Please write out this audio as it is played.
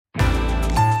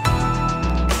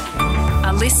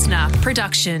listener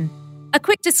production. A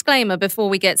quick disclaimer before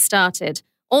we get started.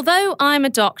 Although I'm a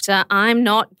doctor, I'm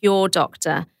not your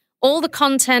doctor. All the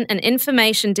content and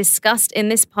information discussed in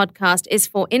this podcast is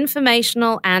for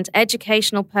informational and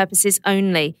educational purposes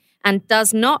only and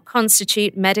does not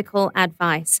constitute medical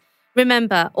advice.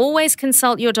 Remember, always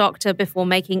consult your doctor before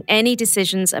making any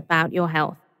decisions about your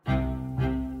health.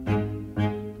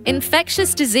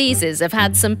 Infectious diseases have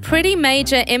had some pretty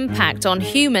major impact on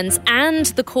humans and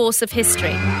the course of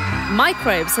history.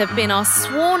 Microbes have been our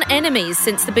sworn enemies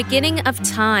since the beginning of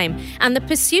time, and the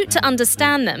pursuit to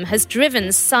understand them has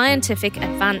driven scientific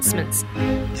advancements.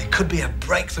 There could be a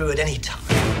breakthrough at any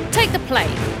time. Take the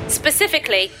plague,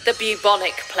 specifically the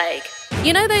bubonic plague.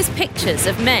 You know those pictures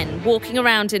of men walking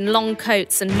around in long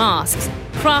coats and masks,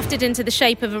 crafted into the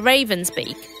shape of a raven's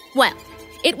beak? Well,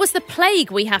 it was the plague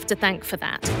we have to thank for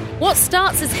that. What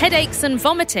starts as headaches and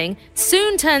vomiting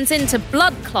soon turns into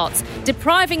blood clots,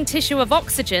 depriving tissue of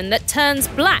oxygen that turns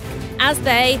black as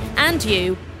they and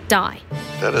you die.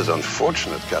 That is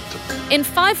unfortunate, Captain. In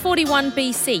 541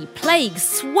 BC, plague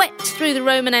swept through the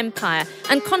Roman Empire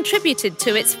and contributed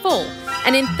to its fall.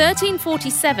 And in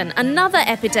 1347, another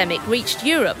epidemic reached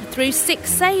Europe through 6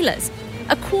 sailors.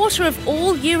 A quarter of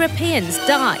all Europeans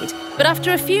died. But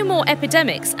after a few more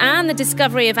epidemics and the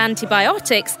discovery of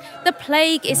antibiotics, the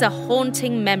plague is a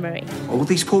haunting memory. All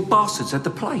these poor bastards had the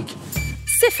plague.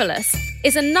 Syphilis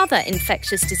is another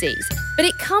infectious disease, but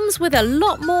it comes with a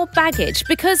lot more baggage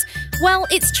because, well,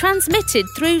 it's transmitted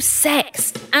through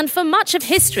sex. And for much of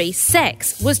history,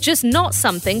 sex was just not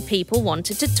something people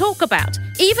wanted to talk about,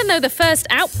 even though the first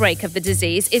outbreak of the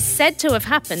disease is said to have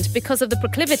happened because of the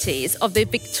proclivities of the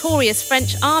victorious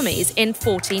French armies in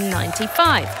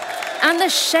 1495. And the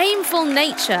shameful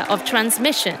nature of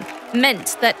transmission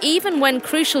meant that even when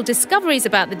crucial discoveries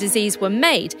about the disease were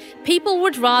made, people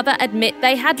would rather admit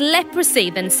they had leprosy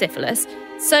than syphilis,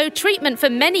 so treatment for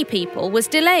many people was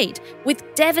delayed, with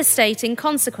devastating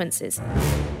consequences.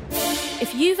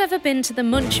 If you've ever been to the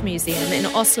Munch Museum in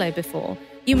Oslo before,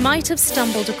 you might have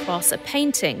stumbled across a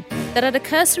painting that at a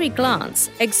cursory glance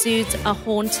exudes a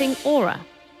haunting aura.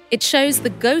 It shows the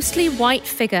ghostly white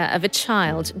figure of a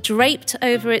child draped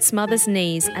over its mother's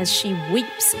knees as she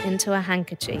weeps into a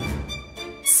handkerchief.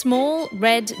 Small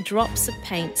red drops of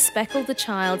paint speckle the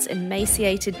child's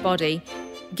emaciated body,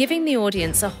 giving the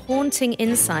audience a haunting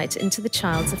insight into the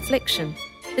child's affliction.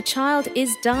 The child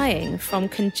is dying from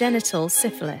congenital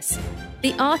syphilis.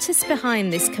 The artist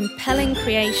behind this compelling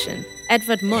creation,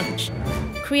 Edvard Munch,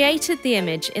 created the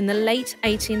image in the late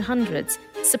 1800s,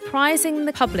 surprising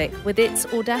the public with its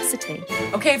audacity.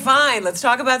 Okay, fine, let's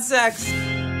talk about sex.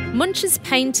 Munch's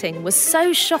painting was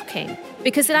so shocking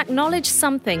because it acknowledged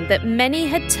something that many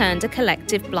had turned a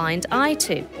collective blind eye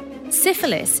to.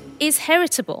 Syphilis is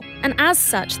heritable, and as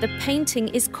such, the painting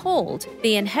is called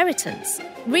The Inheritance.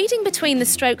 Reading between the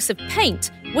strokes of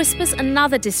paint whispers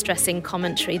another distressing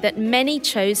commentary that many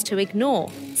chose to ignore.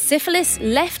 Syphilis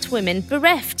left women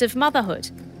bereft of motherhood.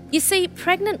 You see,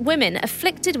 pregnant women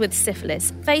afflicted with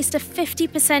syphilis faced a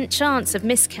 50% chance of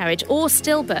miscarriage or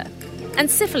stillbirth. And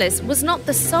syphilis was not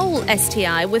the sole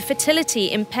STI with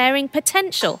fertility impairing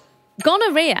potential.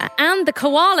 Gonorrhea and the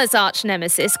koala's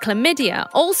arch-nemesis, chlamydia,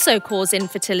 also cause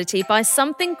infertility by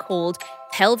something called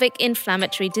pelvic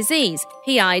inflammatory disease,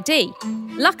 PID.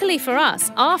 Luckily for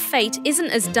us, our fate isn't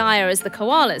as dire as the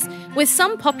koalas, with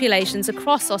some populations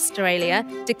across Australia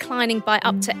declining by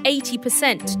up to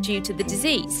 80% due to the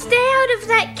disease. Stay out of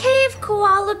that cave,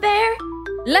 koala bear!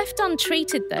 Left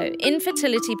untreated, though,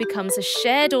 infertility becomes a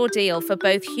shared ordeal for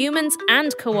both humans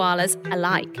and koalas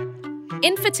alike.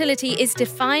 Infertility is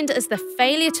defined as the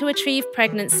failure to achieve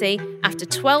pregnancy after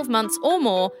 12 months or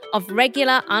more of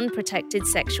regular, unprotected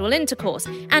sexual intercourse,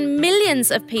 and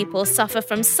millions of people suffer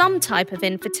from some type of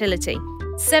infertility.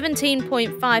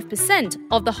 17.5%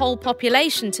 of the whole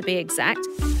population, to be exact.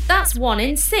 That's 1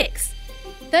 in 6.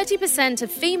 30%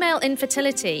 of female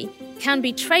infertility can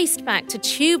be traced back to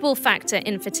tubal factor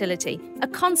infertility, a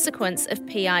consequence of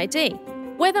PID.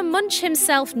 Whether Munch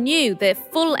himself knew the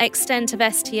full extent of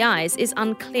STIs is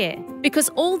unclear, because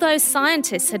although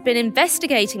scientists had been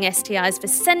investigating STIs for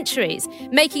centuries,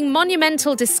 making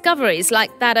monumental discoveries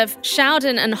like that of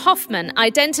Schouden and Hoffman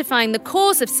identifying the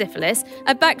cause of syphilis,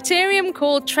 a bacterium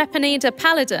called Treponema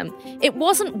pallidum, it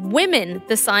wasn't women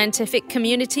the scientific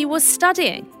community was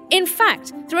studying. In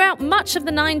fact, throughout much of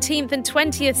the 19th and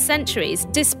 20th centuries,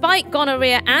 despite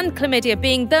gonorrhea and chlamydia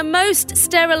being the most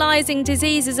sterilizing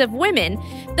diseases of women,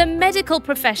 the medical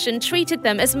profession treated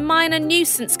them as minor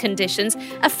nuisance conditions,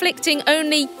 afflicting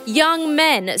only young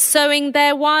men sowing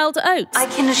their wild oats. I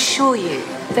can assure you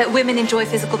that women enjoy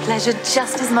physical pleasure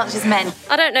just as much as men.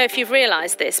 I don't know if you've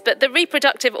realised this, but the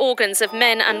reproductive organs of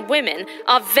men and women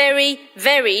are very,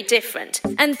 very different.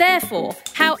 And therefore,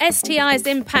 how STIs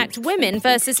impact women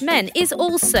versus men is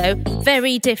also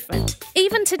very different.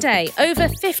 Even today, over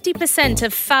 50%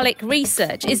 of phallic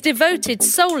research is devoted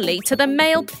solely to the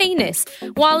male penis,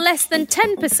 while less than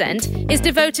 10% is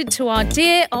devoted to our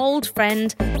dear old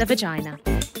friend, the vagina.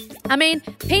 I mean,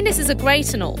 penises are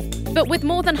great and all, but with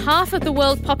more than half of the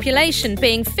world population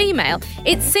being female,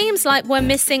 it seems like we're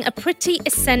missing a pretty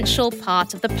essential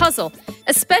part of the puzzle,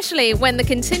 especially when the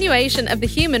continuation of the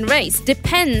human race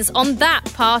depends on that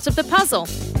part of the puzzle.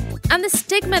 And the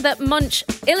stigma that Munch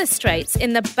illustrates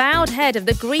in the bowed head of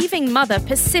the grieving mother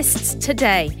persists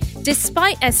today,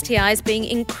 despite STIs being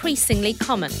increasingly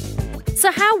common.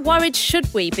 So how worried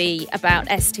should we be about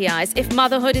STIs if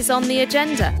motherhood is on the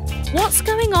agenda? What's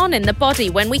going on in the body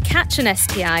when we catch an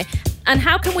STI? And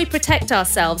how can we protect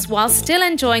ourselves while still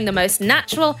enjoying the most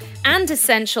natural and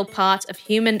essential part of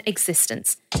human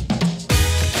existence?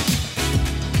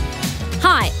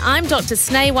 Hi, I'm Dr.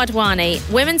 Sneh Wadhwani,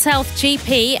 women's health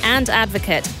GP and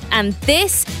advocate, and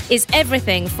this is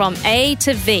Everything from A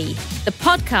to V, the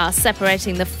podcast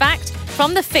separating the fact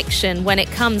from the fiction when it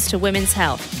comes to women's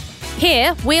health.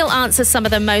 Here, we'll answer some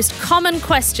of the most common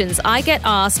questions I get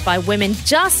asked by women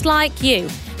just like you,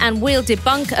 and we'll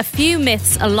debunk a few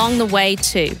myths along the way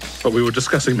too. But we were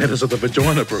discussing matters of the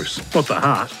vagina, Bruce, not the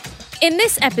heart. In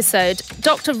this episode,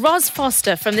 Dr. Ros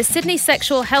Foster from the Sydney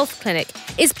Sexual Health Clinic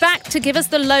is back to give us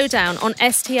the lowdown on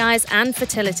STIs and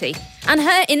fertility, and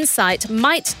her insight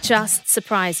might just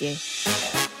surprise you.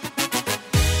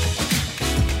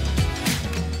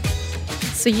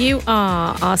 So you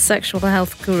are our sexual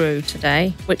health guru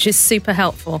today, which is super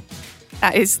helpful.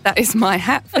 That is my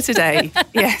hat for today.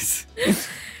 Yes.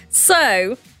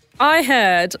 So I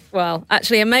heard, well,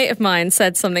 actually a mate of mine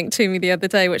said something to me the other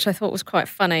day, which I thought was quite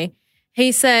funny.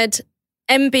 He said,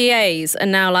 MBAs are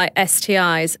now like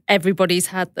STIs. Everybody's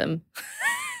had them.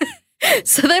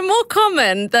 So they're more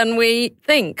common than we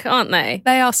think, aren't they?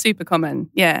 They are super common.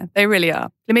 Yeah, they really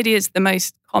are. Chlamydia is the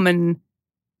most common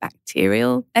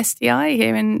bacterial STI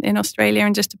here in Australia.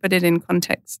 And just to put it in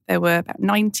context, there were about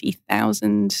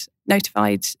 90,000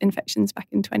 notified infections back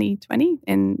in 2020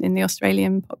 in the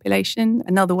Australian population.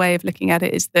 Another way of looking at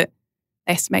it is that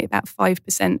they estimate about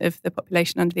 5% of the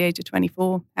population under the age of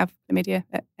 24 have chlamydia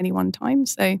at any one time.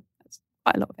 So that's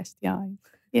quite a lot of STIs.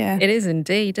 Yeah. It is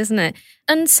indeed, isn't it?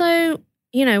 And so,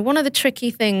 you know, one of the tricky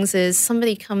things is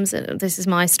somebody comes in, this is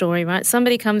my story, right?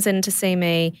 Somebody comes in to see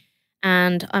me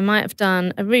and I might have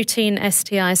done a routine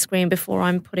STI screen before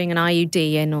I'm putting an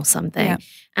IUD in or something. Yeah.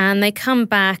 And they come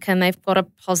back and they've got a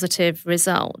positive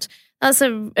result. That's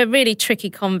a really tricky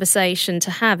conversation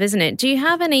to have, isn't it? Do you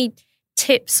have any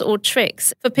tips or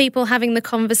tricks for people having the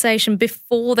conversation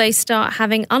before they start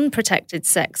having unprotected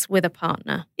sex with a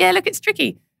partner? Yeah, look, it's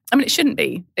tricky. I mean, it shouldn't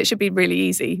be. It should be really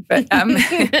easy. But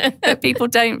but people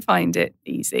don't find it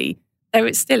easy.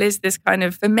 There still is this kind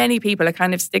of, for many people, a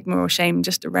kind of stigma or shame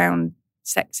just around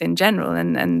sex in general.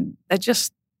 And there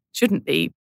just shouldn't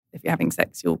be. If you're having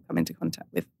sex, you'll come into contact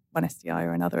with one STI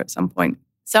or another at some point.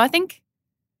 So I think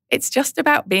it's just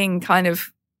about being kind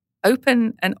of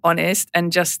open and honest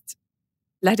and just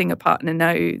letting a partner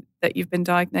know that you've been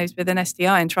diagnosed with an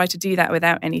STI and try to do that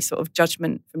without any sort of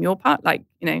judgment from your part. Like,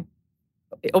 you know,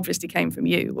 it obviously came from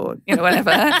you or, you know,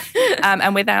 whatever.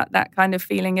 And without that kind of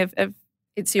feeling of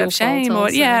it's your shame or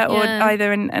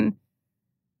either.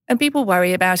 And people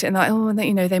worry about it and like, oh,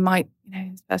 you know, they might, you know,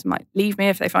 this person might leave me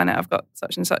if they find out I've got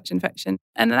such and such infection.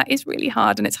 And that is really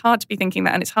hard. And it's hard to be thinking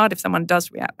that. And it's hard if someone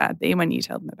does react badly when you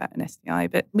tell them about an STI.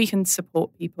 But we can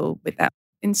support people with that.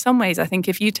 In some ways, I think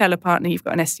if you tell a partner you've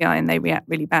got an STI and they react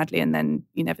really badly and then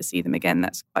you never see them again,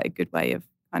 that's quite a good way of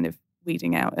kind of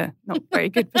weeding out a not very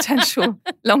good potential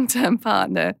long-term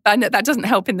partner. I know that doesn't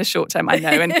help in the short term, I know.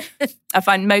 And I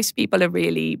find most people are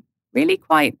really, really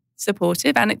quite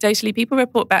supportive. Anecdotally, people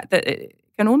report back that it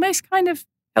can almost kind of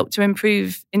help to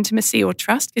improve intimacy or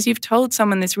trust because you've told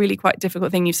someone this really quite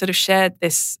difficult thing. You've sort of shared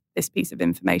this piece of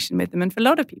information with them. And for a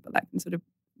lot of people, that can sort of,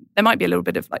 there might be a little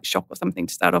bit of like shock or something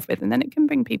to start off with. And then it can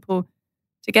bring people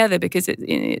together because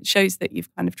it shows that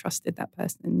you've kind of trusted that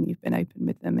person and you've been open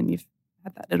with them and you've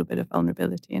had that little bit of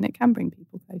vulnerability and it can bring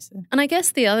people closer. And I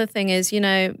guess the other thing is, you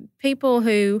know, people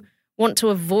who want to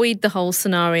avoid the whole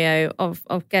scenario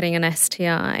of getting an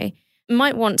STI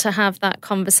might want to have that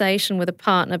conversation with a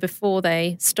partner before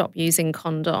they stop using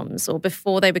condoms or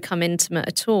before they become intimate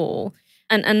at all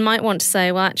and might want to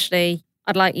say, well, actually,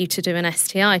 I'd like you to do an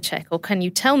STI check or can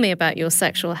you tell me about your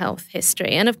sexual health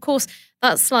history? And of course,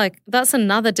 That's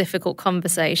another difficult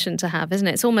conversation to have, isn't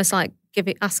it? It's almost like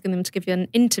asking them to give you an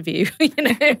interview,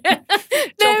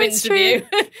 job interview.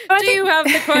 Do you have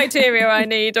the criteria I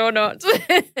need or not?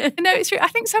 No, it's true. I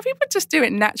think some people just do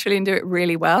it naturally and do it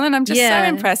really well. And I'm just so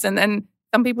impressed. And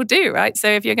some people do, right? So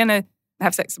if you're going to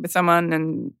have sex with someone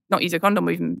and not use a condom,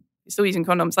 or even still using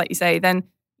condoms, like you say, then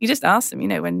you just ask them,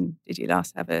 when did you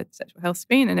last have a sexual health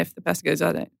screen? And if the person goes,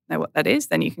 I don't know what that is,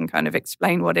 then you can kind of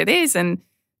explain what it is. And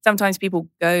sometimes people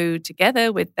go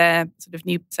together with their sort of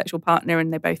new sexual partner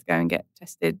and they both go and get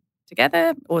tested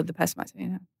together. Or the person might say,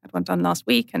 I had one done last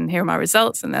week and here are my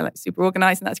results. And they're like super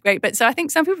organized and that's great. But so I think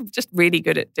some people are just really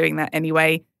good at doing that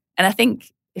anyway. And I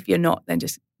think if you're not, then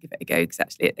just give it a go, because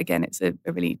actually, again, it's a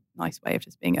really nice way of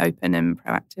just being open and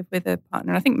proactive with a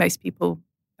partner. And I think most people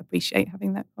appreciate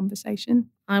having that conversation.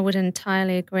 I would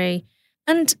entirely agree.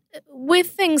 And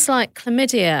with things like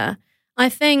chlamydia, I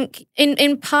think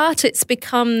in part it's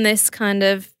become this kind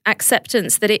of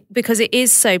acceptance that because it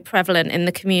is so prevalent in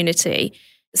the community.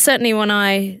 Certainly when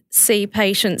I see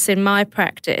patients in my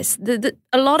practice,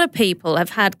 a lot of people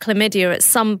have had chlamydia at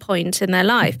some point in their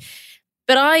life.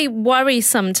 But I worry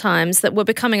sometimes that we're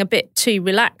becoming a bit too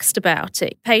relaxed about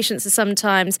it. Patients are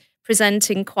sometimes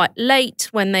presenting quite late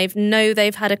when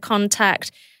they've had a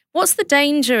contact. What's the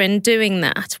danger in doing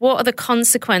that? What are the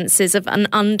consequences of an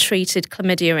untreated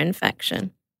chlamydia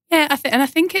infection? Yeah, I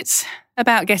think it's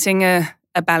about getting a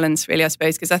balance, really, I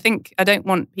suppose, because I don't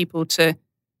want people to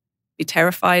be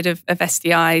terrified of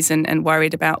STIs and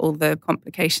worried about all the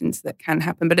complications that can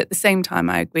happen. But at the same time,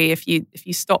 I agree, if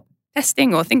you stop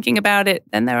testing or thinking about it,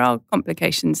 then there are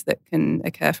complications that can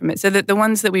occur from it. So that the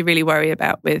ones that we really worry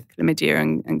about with chlamydia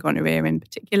and gonorrhea in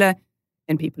particular,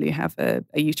 in people who have a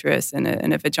uterus and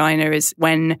a vagina, is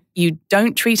when you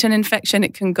don't treat an infection,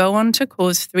 it can go on to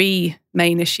cause three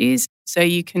main issues. So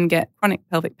you can get chronic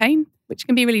pelvic pain, which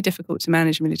can be really difficult to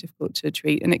manage and really difficult to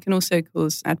treat. And it can also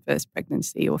cause adverse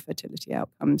pregnancy or fertility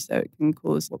outcomes. So it can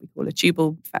cause what we call a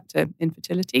tubal factor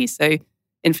infertility. So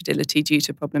infertility due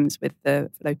to problems with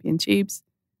the fallopian tubes,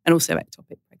 and also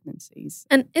ectopic pregnancies.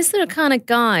 And is there a kind of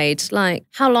guide, like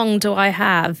how long do I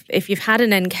have if you've had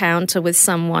an encounter with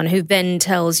someone who then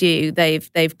tells you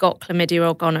they've got chlamydia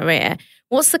or gonorrhea?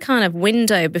 What's the kind of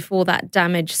window before that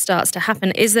damage starts to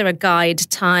happen? Is there a guide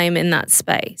time in that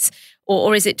space?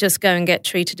 Or is it just go and get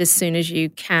treated as soon as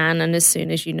you can and as soon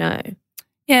as you know?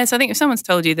 Yeah, so I think if someone's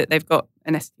told you that they've got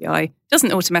an STI, it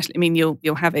doesn't automatically mean you'll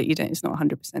have it. It's not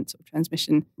 100% sort of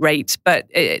transmission rate, but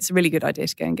it's a really good idea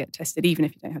to go and get tested, even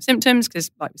if you don't have symptoms, because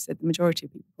like we said, the majority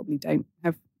of people probably don't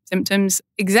have symptoms.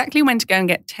 Exactly when to go and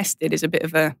get tested is a bit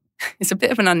of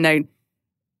an unknown.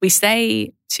 We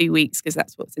say 2 weeks because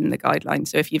that's what's in the guidelines.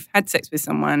 So if you've had sex with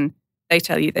someone, they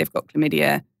tell you they've got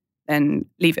chlamydia, then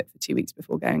leave it for 2 weeks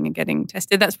before going and getting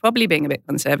tested. That's probably being a bit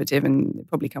conservative and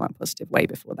probably come up positive way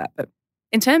before that. But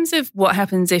in terms of what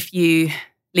happens if you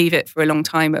leave it for a long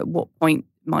time, at what point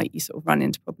might you sort of run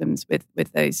into problems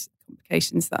with those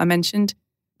complications that I mentioned?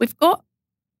 We've got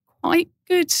quite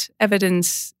good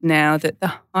evidence now that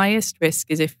the highest risk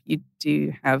is if you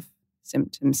do have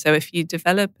symptoms. So if you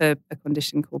develop a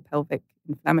condition called pelvic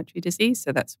inflammatory disease,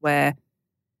 so that's where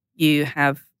you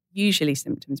have usually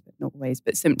symptoms, but not always,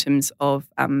 but symptoms of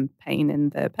pain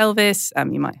in the pelvis.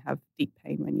 You might have deep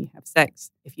pain when you have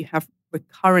sex. If you have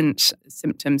recurrent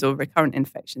symptoms or recurrent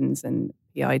infections and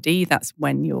PID, that's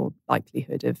when your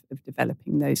likelihood of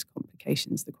developing those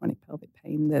complications, the chronic pelvic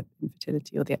pain, the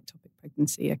infertility or the ectopic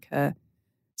pregnancy occur.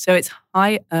 So it's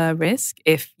higher risk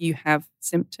if you have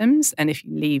symptoms and if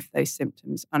you leave those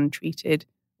symptoms untreated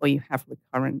or you have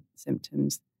recurrent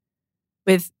symptoms.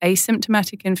 With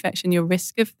asymptomatic infection, your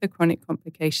risk of the chronic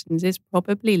complications is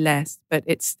probably less, but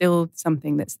it's still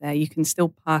something that's there. You can still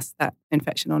pass that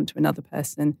infection on to another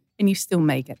person, and you still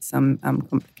may get some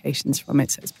complications from it.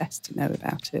 So it's best to know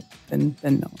about it than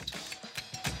not.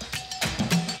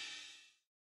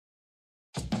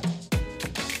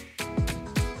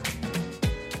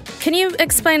 Can you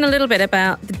explain a little bit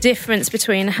about the difference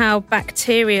between how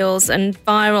bacterials and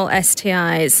viral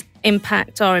STIs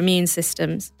impact our immune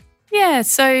systems? Yeah,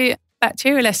 so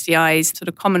bacterial STIs, sort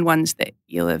of common ones that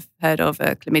you'll have heard of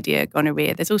are chlamydia,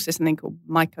 gonorrhea. There's also something called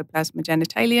Mycoplasma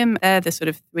genitalium. They're the sort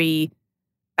of three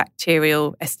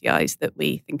bacterial STIs that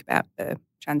we think about that are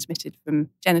transmitted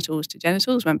from genitals to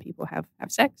genitals when people have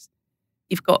sex.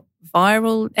 You've got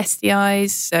viral STIs,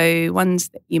 so ones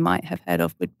that you might have heard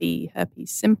of would be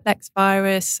herpes simplex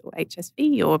virus or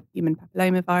HSV or human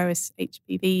papillomavirus,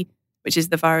 HPV, which is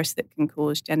the virus that can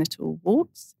cause genital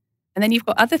warts. And then you've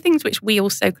got other things which we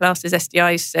also class as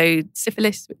STIs. So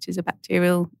syphilis, which is a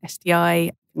bacterial STI.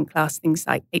 You can class things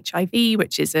like HIV,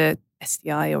 which is a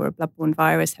STI or a bloodborne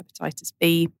virus, hepatitis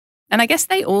B. And I guess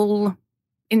they all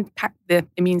impact the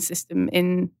immune system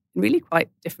in really quite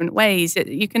different ways.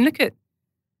 You can look at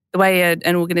the way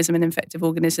an organism, an infective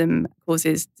organism,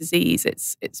 causes disease.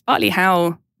 It's partly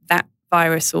how that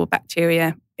virus or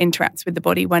bacteria interacts with the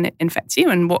body when it infects you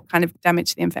and what kind of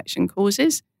damage the infection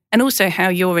causes, and also how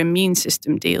your immune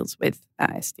system deals with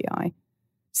that STI.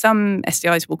 Some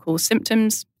STIs will cause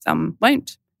symptoms, some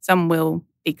won't. Some will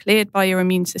be cleared by your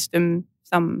immune system,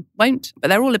 some won't. But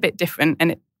they're all a bit different,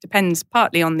 and it depends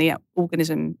partly on the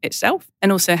organism itself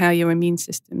and also how your immune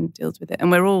system deals with it.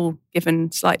 And we're all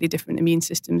given slightly different immune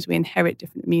systems. We inherit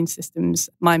different immune systems.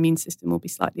 My immune system will be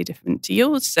slightly different to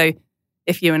yours. So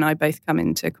if you and I both come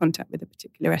into contact with a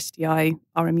particular STI,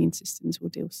 our immune systems will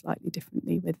deal slightly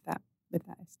differently with that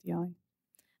STI.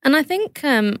 And I think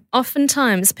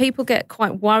oftentimes people get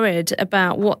quite worried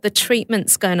about what the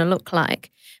treatment's going to look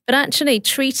like. But actually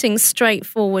treating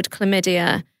straightforward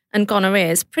chlamydia and gonorrhea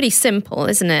is pretty simple,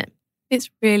 isn't it? It's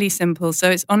really simple.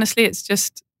 So it's best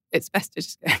to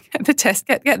just get the test,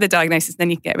 get the diagnosis, then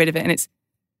you can get rid of it. And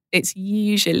it's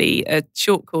usually a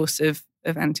short course of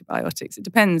antibiotics. It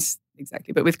depends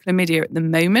exactly. But with chlamydia at the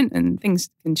moment, and things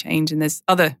can change, and there's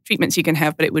other treatments you can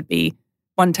have, but it would be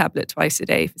 1 tablet twice a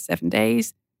day for 7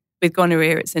 days. With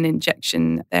gonorrhea, it's an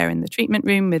injection there in the treatment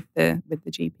room with the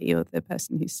GP or the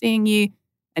person who's seeing you,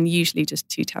 and usually just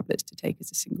 2 tablets to take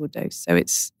as a single dose. So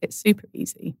it's super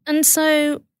easy. And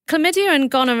so chlamydia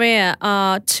and gonorrhea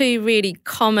are 2 really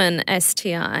common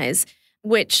STIs,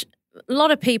 which a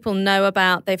lot of people know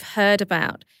about, they've heard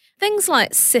about. Things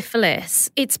like syphilis,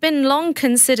 it's been long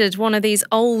considered one of these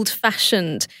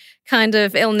old-fashioned kind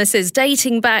of illnesses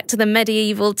dating back to the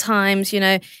medieval times. You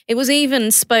know, it was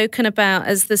even spoken about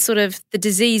as the sort of the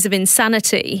disease of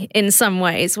insanity in some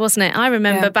ways, wasn't it? I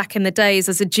remember back in the days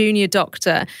as a junior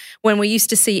doctor, when we used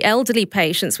to see elderly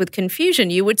patients with confusion,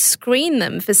 you would screen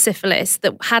them for syphilis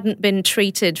that hadn't been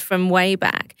treated from way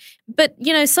back. But,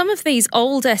 you know, some of these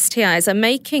old STIs are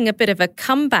making a bit of a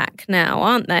comeback now,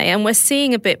 aren't they? And we're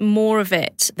seeing a bit more of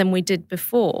it than we did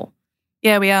before.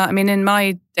 Yeah, we are. I mean, in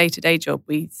my day-to-day job,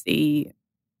 we see,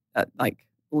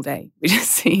 all day, we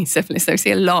just see syphilis. So we see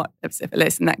a lot of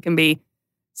syphilis, and that can be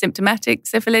symptomatic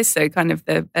syphilis, so kind of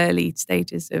the early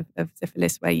stages of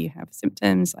syphilis where you have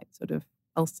symptoms like sort of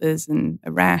ulcers and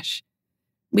a rash.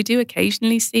 We do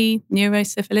occasionally see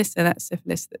neurosyphilis, so that's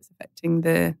syphilis that's affecting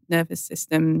the nervous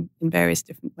system in various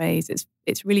different ways.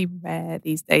 It's really rare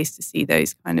these days to see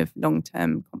those kind of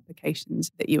long-term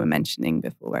complications that you were mentioning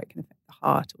before, where it can affect the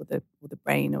heart or the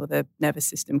brain or the nervous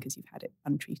system because you've had it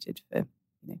untreated for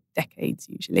decades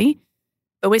usually.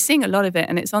 But we're seeing a lot of it,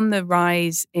 and it's on the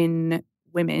rise in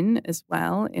women as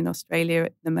well in Australia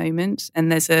at the moment. And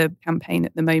there's a campaign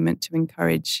at the moment to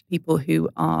encourage people who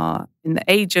are in the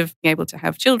age of being able to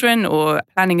have children or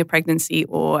planning a pregnancy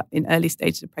or in early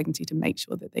stages of pregnancy to make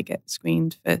sure that they get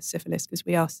screened for syphilis, because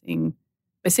we're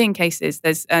seeing cases.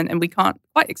 And we can't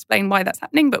quite explain why that's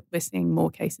happening, but we're seeing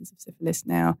more cases of syphilis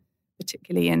now,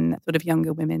 particularly in sort of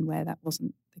younger women where that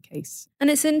wasn't the case. And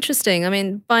it's interesting. I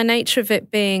mean, by nature of it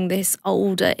being this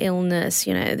older illness,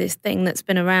 you know, this thing that's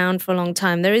been around for a long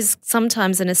time, there is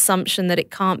sometimes an assumption that it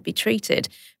can't be treated,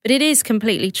 but it is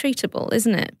completely treatable,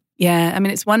 isn't it? Yeah, I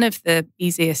mean, it's one of the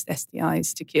easiest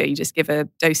STIs to cure. You just give a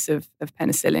dose of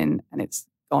penicillin and it's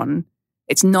gone.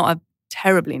 It's not a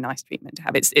terribly nice treatment to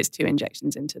have. It's 2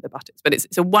 injections into the buttocks, but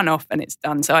it's a one-off and it's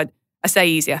done. So I say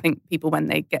easy. I think people, when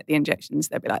they get the injections,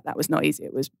 they'll be like, that was not easy.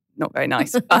 It was not very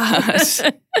nice.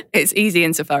 But it's easy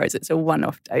insofar as it's a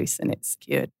one-off dose and it's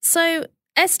cured. So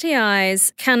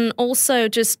STIs can also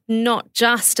not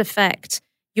just affect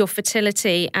your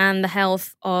fertility and the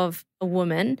health of a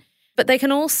woman, but they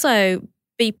can also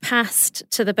be passed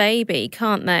to the baby,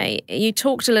 can't they? You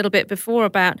talked a little bit before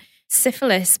about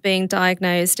syphilis being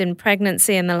diagnosed in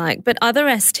pregnancy and the like, but other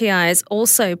STIs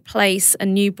also place a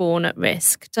newborn at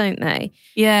risk, don't they?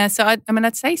 Yeah, so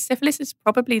I'd say syphilis is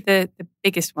probably the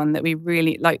biggest one that we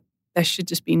really like. There should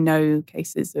just be no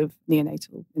cases of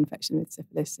neonatal infection with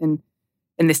syphilis in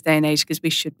this day and age, because we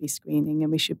should be screening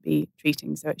and we should be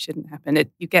treating, so it shouldn't happen.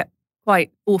 You get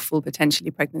quite awful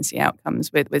potentially pregnancy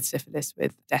outcomes with syphilis,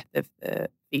 with death of the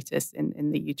fetus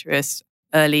in the uterus,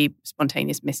 early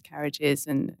spontaneous miscarriages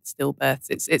and stillbirths.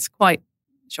 It's quite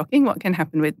shocking what can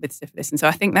happen with syphilis. And so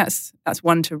I think that's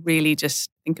one to really just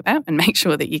think about and make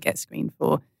sure that you get screened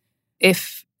for.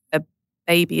 If a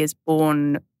baby is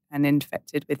born and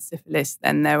infected with syphilis,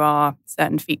 then there are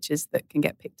certain features that can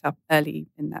get picked up early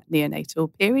in that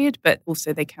neonatal period, but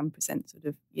also they can present sort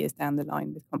of years down the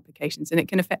line with complications, and it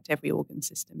can affect every organ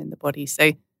system in the body.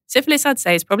 So syphilis, I'd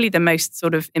say, is probably the most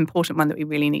sort of important one that we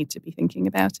really need to be thinking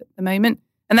about at the moment.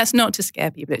 And that's not to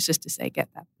scare people. It's just to say, get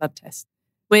that blood test.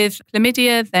 With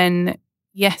chlamydia, then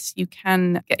yes, you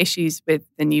can get issues with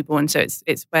the newborn. So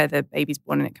it's where the baby's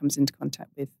born and it comes into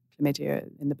contact with chlamydia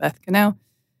in the birth canal.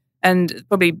 And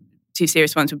probably two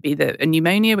serious ones would be a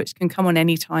pneumonia, which can come on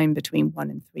any time between 1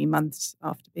 and 3 months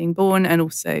after being born, and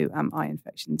also eye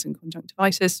infections and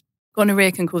conjunctivitis.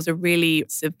 Gonorrhea can cause a really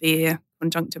severe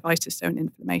conjunctivitis, so an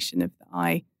inflammation of the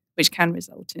eye, which can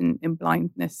result in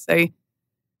blindness. So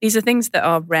these are things that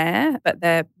are rare, but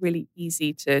they're really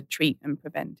easy to treat and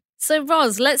prevent. So,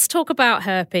 Ros, let's talk about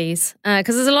herpes,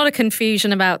 because there's a lot of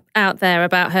confusion out there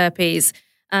about herpes.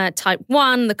 Type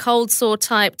 1, the cold sore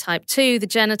type, type 2, the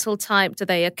genital type. Do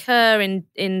they occur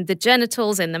in the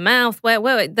genitals, in the mouth?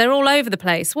 Where they're all over the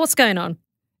place. What's going on?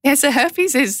 Yeah, so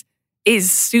herpes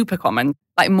is super common.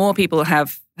 Like, more people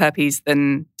have herpes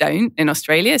than don't in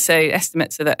Australia. So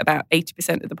estimates are that about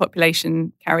 80% of the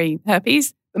population carry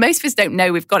herpes. But most of us don't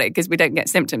know we've got it because we don't get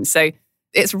symptoms. So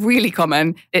it's really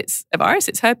common. It's a virus.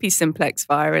 It's herpes simplex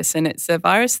virus. And it's a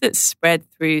virus that's spread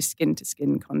through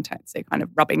skin-to-skin contact. So kind of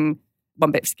rubbing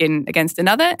one bit of skin against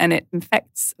another, and it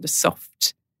infects the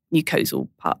soft mucosal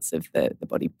parts of the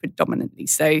body predominantly.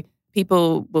 So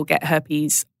people will get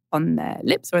herpes on their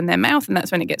lips or in their mouth, and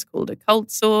that's when it gets called a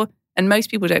cold sore. And most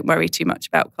people don't worry too much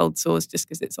about cold sores just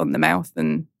because it's on the mouth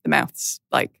and the mouth's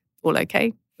like all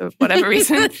okay for whatever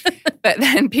reason. But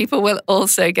then people will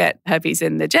also get herpes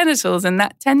in the genitals, and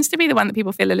that tends to be the one that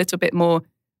people feel a little bit more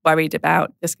worried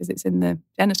about just because it's in the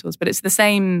genitals. But it's the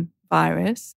same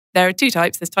virus. There are two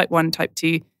types. There's type 1, type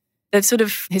 2. The sort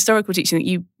of historical teaching that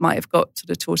you might have got sort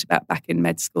of taught about back in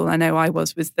med school, I know I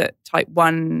was that type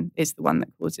 1 is the one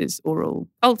that causes oral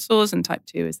cold sores and type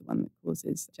 2 is the one that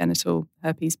causes genital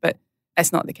herpes. But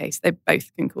that's not the case. They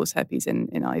both can cause herpes in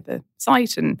either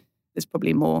site, and there's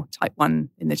probably more type 1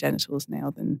 in the genitals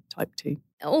now than type 2.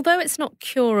 Although it's not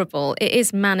curable, it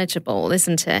is manageable,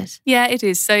 isn't it? Yeah, it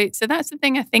is. So that's the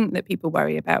thing I think that people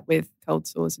worry about with cold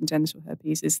sores and genital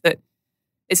herpes is that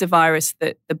it's a virus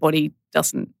that the body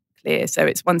doesn't clear. So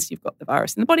it's once you've got the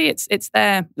virus in the body, it's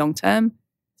there long term.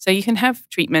 So you can have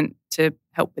treatment to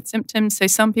help with symptoms. So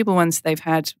some people, once they've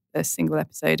had a single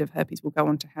episode of herpes, will go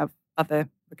on to have other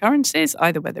recurrences,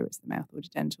 either whether it's the mouth or the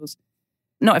genitals.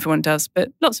 Not everyone does,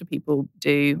 but lots of people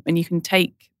do. And you can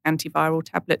take antiviral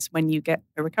tablets when you get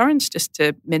a recurrence just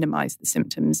to minimize the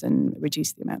symptoms and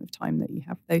reduce the amount of time that you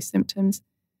have those symptoms.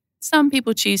 Some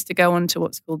people choose to go on to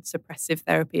what's called suppressive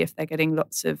therapy if they're getting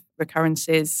lots of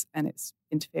recurrences and it's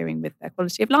interfering with their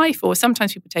quality of life, or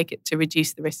sometimes people take it to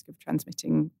reduce the risk of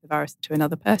transmitting the virus to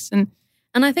another person.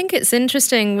 And I think it's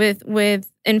interesting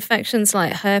with infections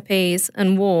like herpes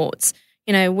and warts.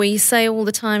 You know, we say all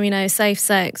the time, safe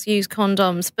sex, use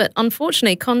condoms, but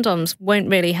unfortunately condoms won't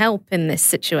really help in this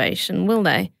situation, will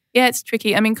they? Yeah, it's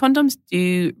tricky. I mean, condoms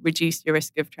do reduce your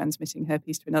risk of transmitting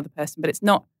herpes to another person, but it's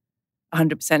not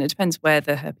 100%. It depends where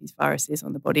the herpes virus is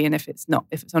on the body. And if it's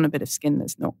on a bit of skin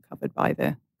that's not covered by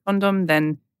the condom,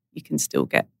 then you can still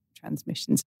get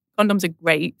transmissions. Condoms are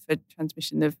great for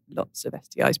transmission of lots of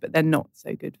STIs, but they're not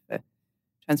so good for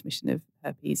transmission of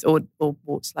herpes or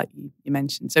warts like you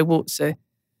mentioned. So warts are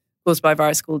caused by a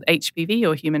virus called HPV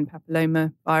or human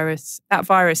papilloma virus. That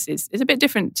virus is a bit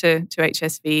different to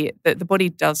HSV. The body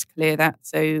does clear that.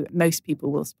 So most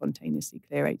people will spontaneously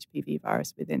clear HPV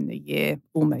virus within a year,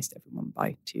 almost everyone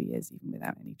by 2 years, even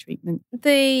without any treatment.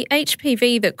 The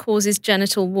HPV that causes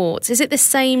genital warts, is it the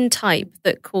same type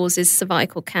that causes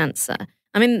cervical cancer?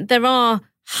 I mean, there are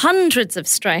hundreds of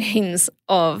strains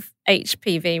of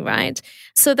HPV, right?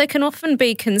 So there can often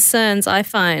be concerns, I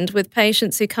find, with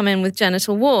patients who come in with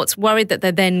genital warts, worried that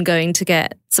they're then going to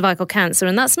get cervical cancer.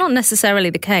 And that's not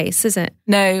necessarily the case, is it?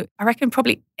 No, I reckon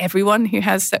probably everyone who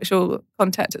has sexual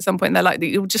contact at some point in their life,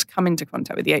 you'll just come into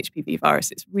contact with the HPV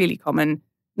virus. It's really common.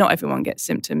 Not everyone gets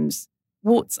symptoms.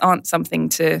 Warts aren't something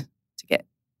to get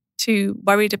too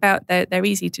worried about. They're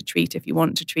easy to treat if you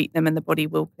want to treat them, and the body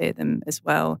will clear them as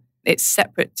well. It's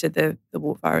separate to the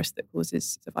wart virus that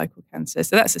causes cervical cancer.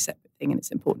 So that's a separate thing, and it's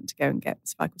important to go and get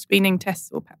cervical screening tests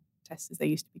or PAP tests, as they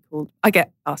used to be called. I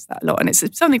get asked that a lot, and it's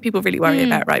something people really worry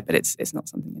about, right? But it's not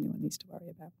something anyone needs to worry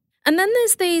about. And then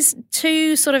there's these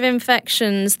two sort of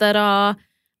infections that are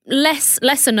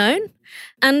lesser known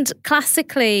and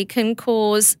classically can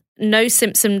cause no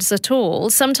symptoms at all.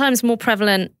 Sometimes more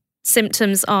prevalent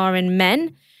symptoms are in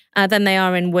men than they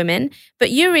are in women. But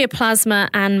ureaplasma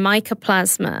and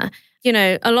mycoplasma,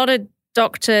 a lot of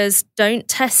doctors don't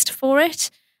test for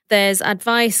it. There's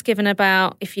advice given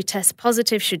about if you test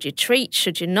positive, should you treat,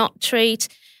 should you not treat?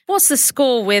 What's the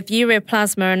score with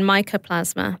ureaplasma and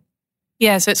mycoplasma?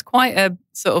 Yeah, so it's quite a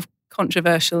sort of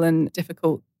controversial and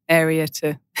difficult area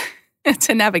to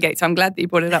to navigate. So I'm glad that you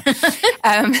brought it up.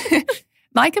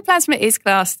 Mycoplasma is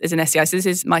classed as an STI. So this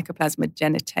is Mycoplasma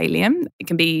genitalium. It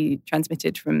can be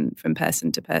transmitted from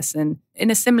person to person in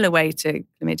a similar way to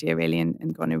chlamydia, really,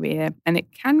 and gonorrhea. And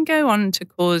it can go on to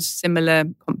cause similar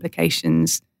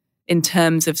complications in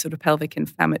terms of sort of pelvic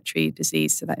inflammatory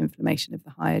disease, so that inflammation of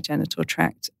the higher genital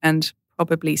tract, and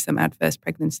probably some adverse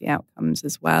pregnancy outcomes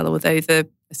as well, although the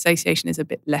association is a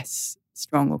bit less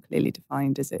strong or clearly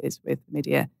defined as it is with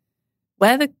chlamydia.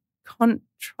 Where the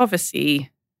controversy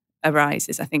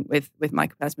arises, I think, with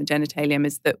Mycoplasma genitalium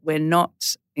is that we're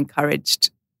not encouraged,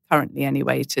 currently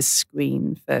anyway, to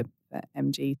screen for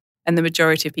MG. And the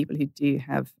majority of people who do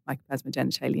have Mycoplasma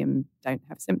genitalium don't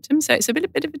have symptoms. So it's a bit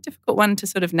of a difficult one to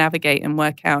sort of navigate and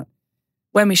work out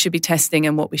when we should be testing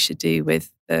and what we should do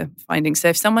with the findings. So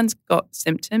if someone's got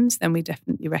symptoms, then we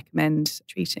definitely recommend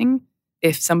treating.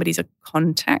 If somebody's a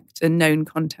known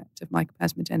contact of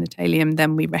Mycoplasma genitalium,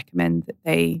 then we recommend that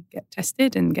they get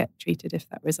tested and get treated if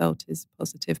that result is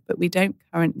positive. But we don't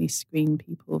currently screen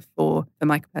people for the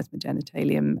Mycoplasma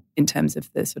genitalium in terms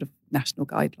of the sort of national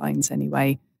guidelines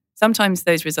anyway. Sometimes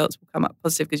those results will come up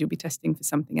positive because you'll be testing for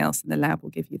something else and the lab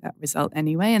will give you that result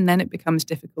anyway. And then it becomes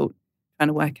difficult trying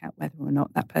to work out whether or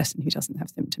not that person who doesn't have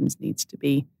symptoms needs to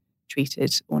be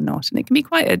treated or not. And it can be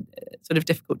quite a sort of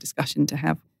difficult discussion to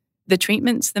have. The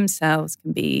treatments themselves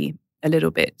can be a little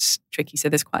bit tricky. So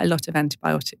there's quite a lot of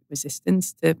antibiotic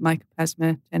resistance to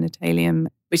Mycoplasma genitalium,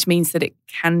 which means that it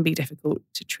can be difficult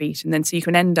to treat. And then so you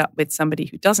can end up with somebody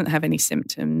who doesn't have any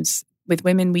symptoms. With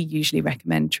women, we usually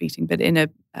recommend treating, but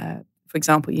for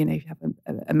example, if you have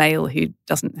a male who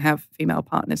doesn't have female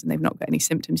partners and they've not got any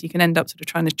symptoms, you can end up sort of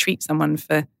trying to treat someone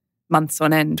for months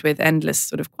on end with endless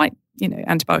sort of quite,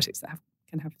 antibiotics that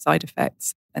can have side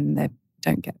effects and they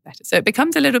don't get better. So it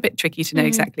becomes a little bit tricky to know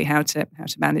exactly how to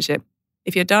manage it.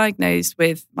 If you're diagnosed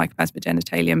with Mycoplasma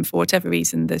genitalium, for whatever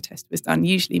reason the test was done,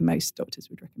 usually most doctors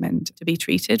would recommend to be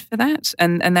treated for that.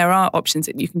 And there are options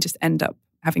that you can just end up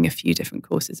having a few different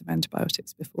courses of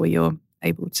antibiotics before you're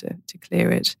able to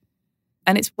clear it.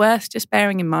 And it's worth just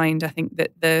bearing in mind, I think, that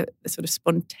the sort of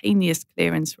spontaneous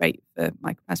clearance rate for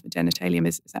Mycoplasma genitalium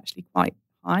is actually quite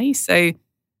high. So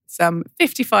some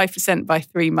 55% by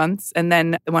 3 months, and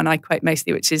then the one I quote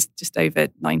mostly, which is just over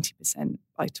 90%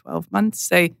 by 12 months.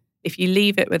 So if you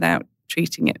leave it without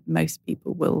treating it, most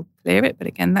people will clear it. But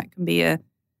again, that can be an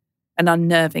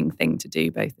unnerving thing to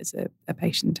do, both as a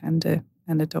patient and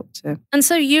a doctor. And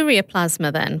so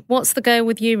ureaplasma then? What's the go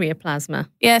with ureaplasma?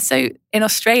 Yeah, so in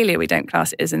Australia, we don't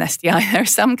class it as an STI. There are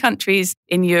some countries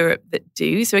in Europe that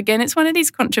do. So again, it's one of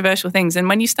these controversial things. And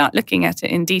when you start looking at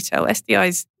it in detail,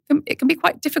 STIs, it can be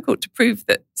quite difficult to prove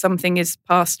that something is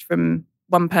passed from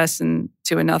one person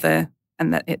to another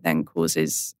and that it then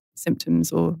causes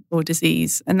symptoms or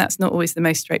disease. And that's not always the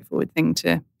most straightforward thing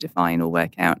to define or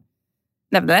work out.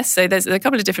 Nevertheless, so there's a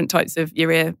couple of different types of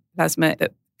ureaplasma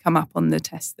that come up on the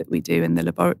tests that we do in the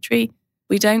laboratory.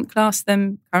 We don't class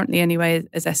them currently anyway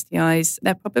as STIs.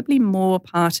 They're probably more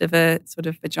part of a sort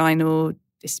of vaginal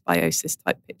dysbiosis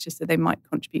type picture. So they might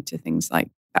contribute to things like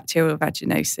bacterial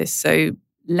vaginosis. So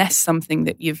less something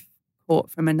that you've caught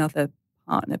from another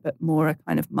partner, but more a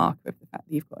kind of marker of the fact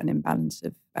that you've got an imbalance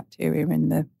of bacteria in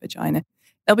the vagina.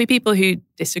 There'll be people who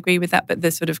disagree with that, but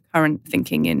the sort of current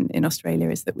thinking in Australia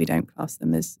is that we don't class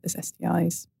them as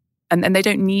STIs. And they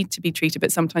don't need to be treated,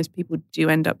 but sometimes people do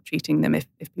end up treating them if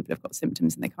people have got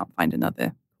symptoms and they can't find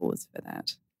another cause for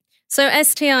that. So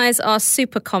STIs are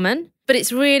super common, but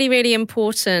it's really, really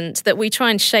important that we try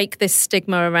and shake this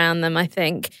stigma around them, I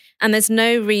think. And there's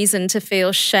no reason to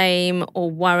feel shame or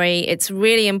worry. It's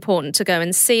really important to go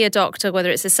and see a doctor,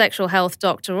 whether it's a sexual health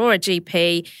doctor or a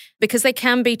GP, because they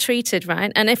can be treated,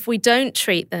 right? And if we don't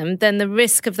treat them, then the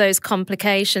risk of those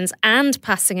complications and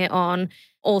passing it on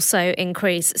also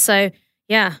increase. So,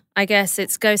 yeah, I guess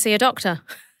it's go see a doctor.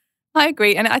 I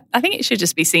agree. And I think it should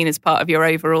just be seen as part of your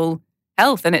overall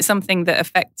health. And it's something that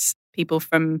affects people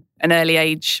from an early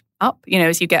age up.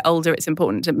 As you get older, it's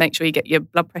important to make sure you get your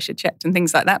blood pressure checked and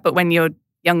things like that. But when you're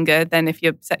younger, then if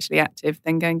you're sexually active,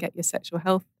 then go and get your sexual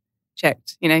health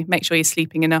checked. Make sure you're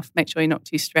sleeping enough, make sure you're not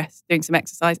too stressed, doing some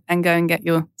exercise, and go and get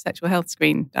your sexual health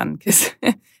screen done. Because,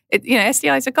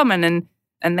 STIs are common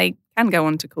and they can go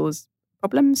on to cause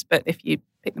problems, but if you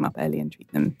pick them up early and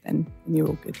treat them, then you're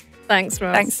all good. Thanks,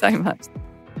 Ross. Thanks so much.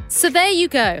 So there you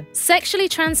go. Sexually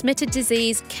transmitted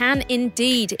disease can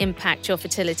indeed impact your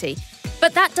fertility.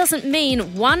 But that doesn't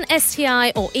mean one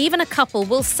STI or even a couple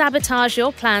will sabotage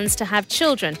your plans to have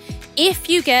children if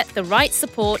you get the right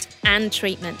support and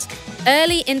treatment.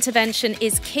 Early intervention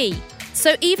is key.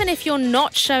 So even if you're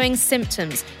not showing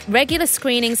symptoms, regular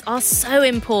screenings are so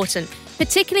important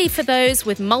particularly for those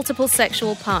with multiple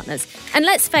sexual partners. And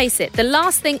let's face it, the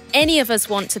last thing any of us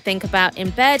want to think about in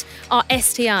bed are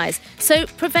STIs. So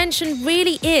prevention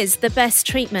really is the best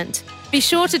treatment. Be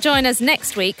sure to join us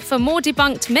next week for more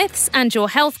debunked myths and your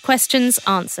health questions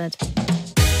answered.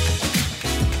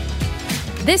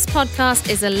 This podcast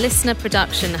is a listener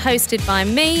production hosted by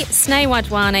me, Sneh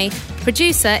Wadwani.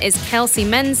 Producer is Kelsey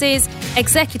Menzies.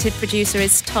 Executive producer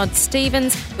is Todd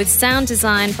Stevens, with sound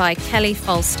design by Kelly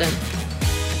Folston.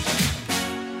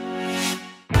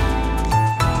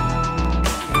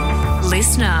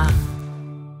 Listener.